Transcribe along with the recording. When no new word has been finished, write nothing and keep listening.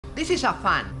this is a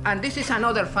fan, and this is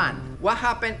another fan. What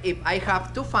happens if I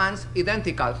have two fans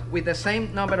identical with the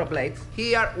same number of blades?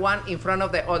 Here, one in front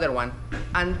of the other one,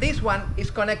 and this one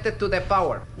is connected to the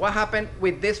power. What happens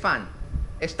with this fan?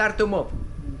 It starts to move,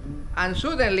 and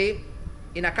suddenly,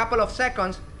 in a couple of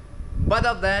seconds, both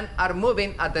of them are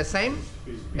moving at the same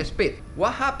speed.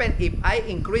 What happens if I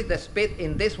increase the speed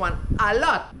in this one a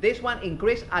lot? This one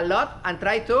increase a lot and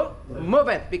try to move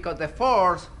it because the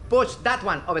force push that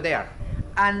one over there.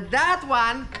 And that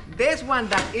one, this one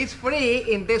that is free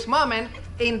in this moment,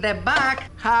 in the back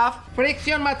have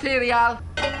friction material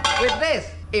with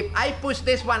this. If I push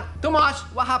this one too much,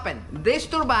 what happens? This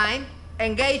turbine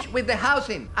engage with the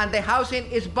housing, and the housing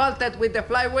is bolted with the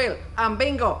flywheel, and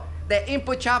bingo, the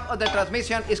input shaft of the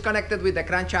transmission is connected with the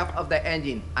crankshaft of the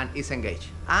engine and is engaged.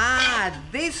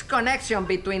 This connection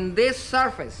between this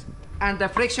surface and the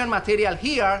friction material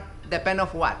here depend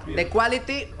of what? The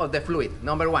quality of the fluid,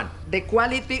 number one. The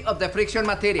quality of the friction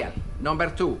material, number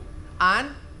two. And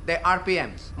the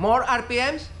RPMs. More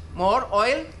RPMs, more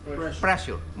oil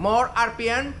pressure. More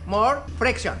RPM, more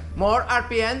friction. More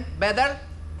RPM, better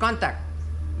contact.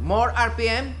 More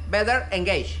RPM, better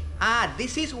engage.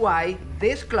 This is why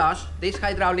this clutch, this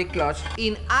hydraulic clutch,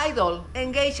 in idle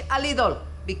engage a little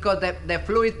because the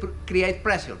fluid creates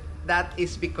pressure. That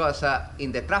is because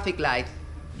in the traffic light,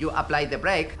 you apply the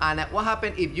brake, and what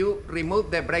happens if you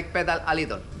remove the brake pedal a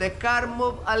little? The car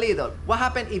move a little. What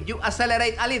happens if you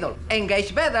accelerate a little?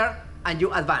 Engage better, and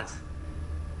you advance.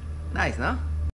 Nice, no?